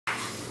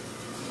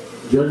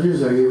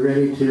Judges, are you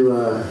ready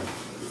to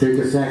take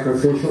a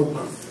sacrificial?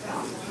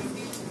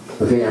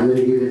 Okay, I'm going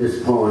to give you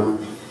this poem.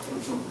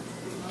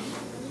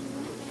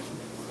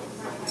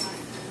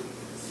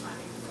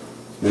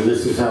 And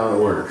this is how it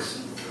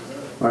works.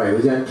 All right,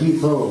 we got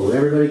T-Poe.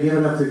 Everybody give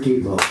it up for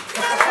T-Poe.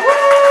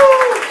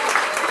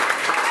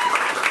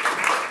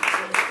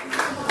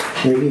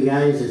 Thank you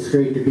guys, it's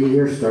great to be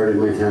here, starting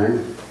my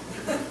time.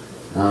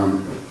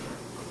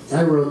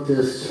 I wrote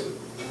this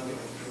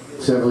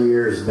several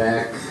years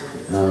back.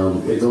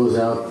 It goes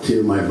out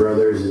to my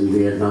brothers in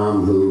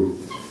Vietnam who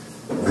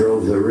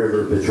drove the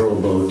river patrol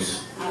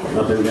boats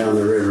up and down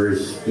the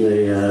rivers.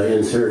 They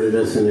inserted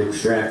us and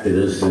extracted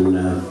us, and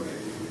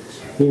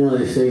you know,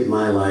 they saved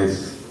my life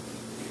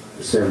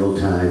several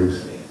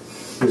times.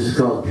 This is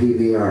called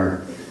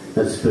PBR.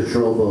 That's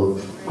Patrol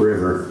Boat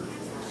River.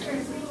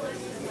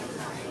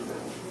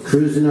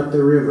 Cruising up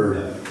the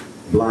river,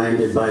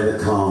 blinded by the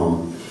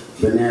calm,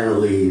 banana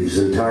leaves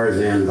and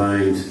Tarzan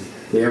vines,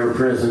 the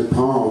ever-present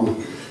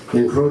palm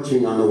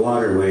encroaching on the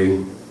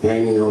waterway,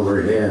 hanging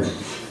overhead.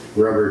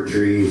 Rubber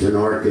trees and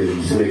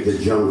orchids make the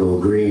jungle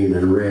green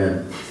and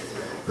red.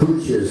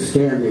 Hooches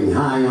standing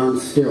high on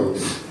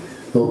stilts,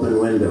 open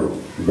window,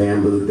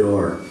 bamboo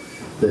door.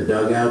 The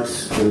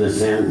dugouts and the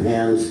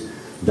sampans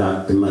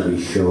dot the muddy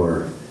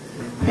shore.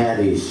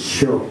 Paddies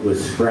choked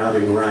with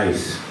sprouting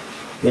rice,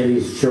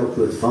 eddies choked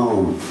with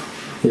foam.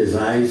 His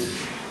eyes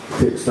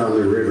fixed on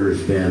the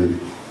river's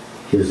bend,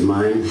 his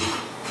mind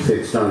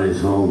fixed on his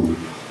home.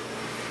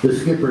 The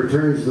skipper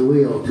turns the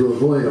wheel to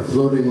avoid a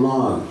floating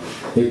log.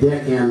 A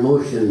deckhand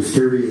motions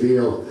to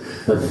reveal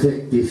a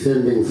thick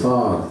descending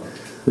fog.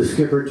 The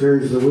skipper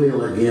turns the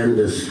wheel again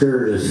to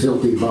skirt a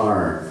silty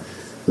bar.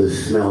 The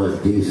smell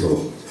of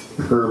diesel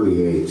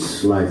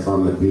permeates life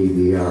on the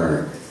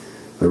PBR.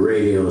 A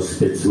radio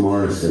spits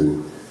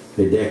Morrison.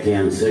 A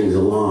deckhand sings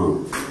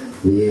along.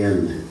 The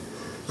end.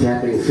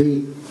 Tapping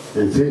feet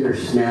and finger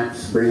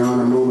snaps bring on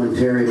a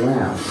momentary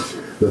lapse.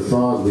 The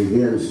fog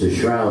begins to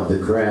shroud the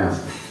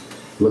craft.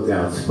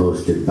 Lookouts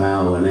posted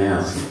bow and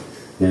aft.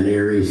 An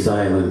eerie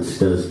silence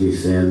does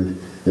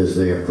descend as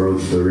they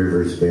approach the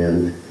river's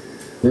bend.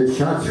 Then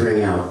shots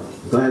ring out.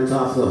 Glance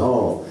off the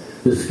hull.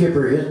 The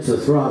skipper hits the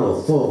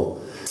throttle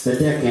full. The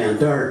deckhand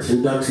darts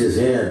and ducks his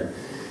head.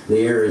 The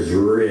air is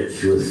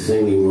rich with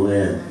singing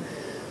lead.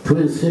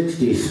 Twin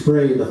 60s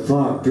spray the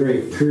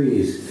fog-draped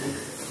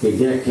trees. A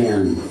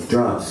deckhand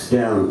drops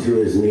down to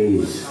his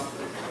knees.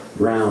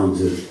 Rounds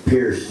have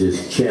pierced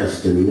his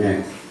chest and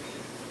neck.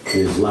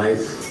 His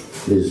life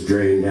is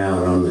drained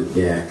out on the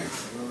deck.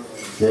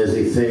 As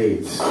he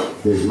fades,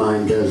 his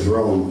mind does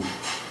roam.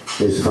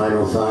 His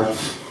final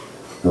thoughts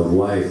of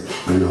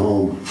wife and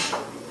home.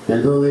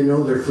 And though they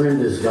know their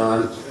friend is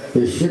gone,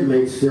 his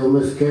shipmates still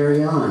must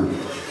carry on.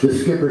 The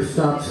skipper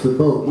stops the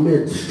boat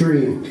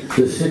midstream.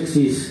 The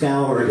 60s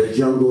scour the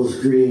jungle's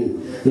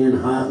green in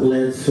hot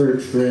lead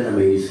search for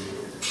enemies.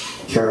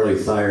 Charlie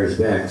fires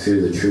back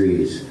through the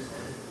trees.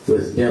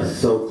 With death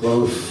so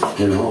close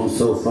and home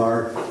so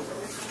far,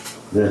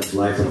 that's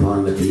life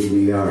upon the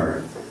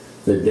PBR.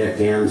 The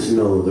deckhands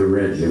know the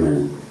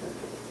regimen.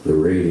 The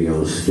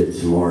radio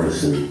spits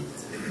Morrison.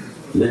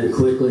 Then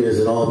quickly as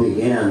it all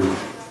began,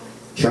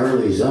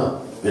 Charlie's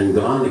up and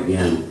gone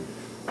again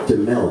to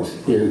melt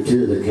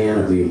into the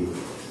canopy.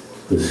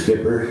 The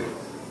skipper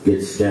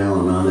gets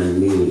down on a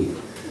knee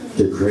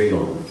to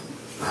cradle,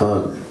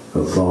 hug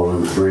a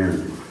fallen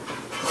friend.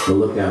 The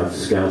lookout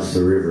scouts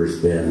the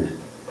river's bend.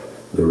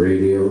 The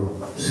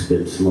radio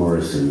spits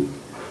Morrison,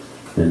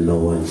 and no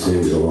one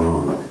sings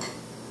along.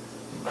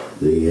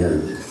 The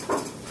end.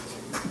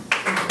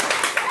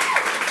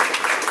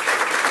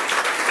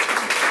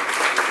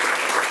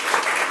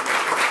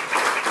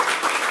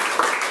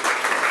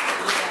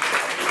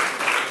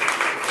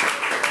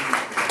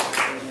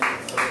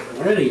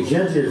 Alrighty,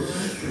 judges,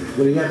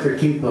 what do you got for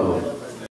T-Poe?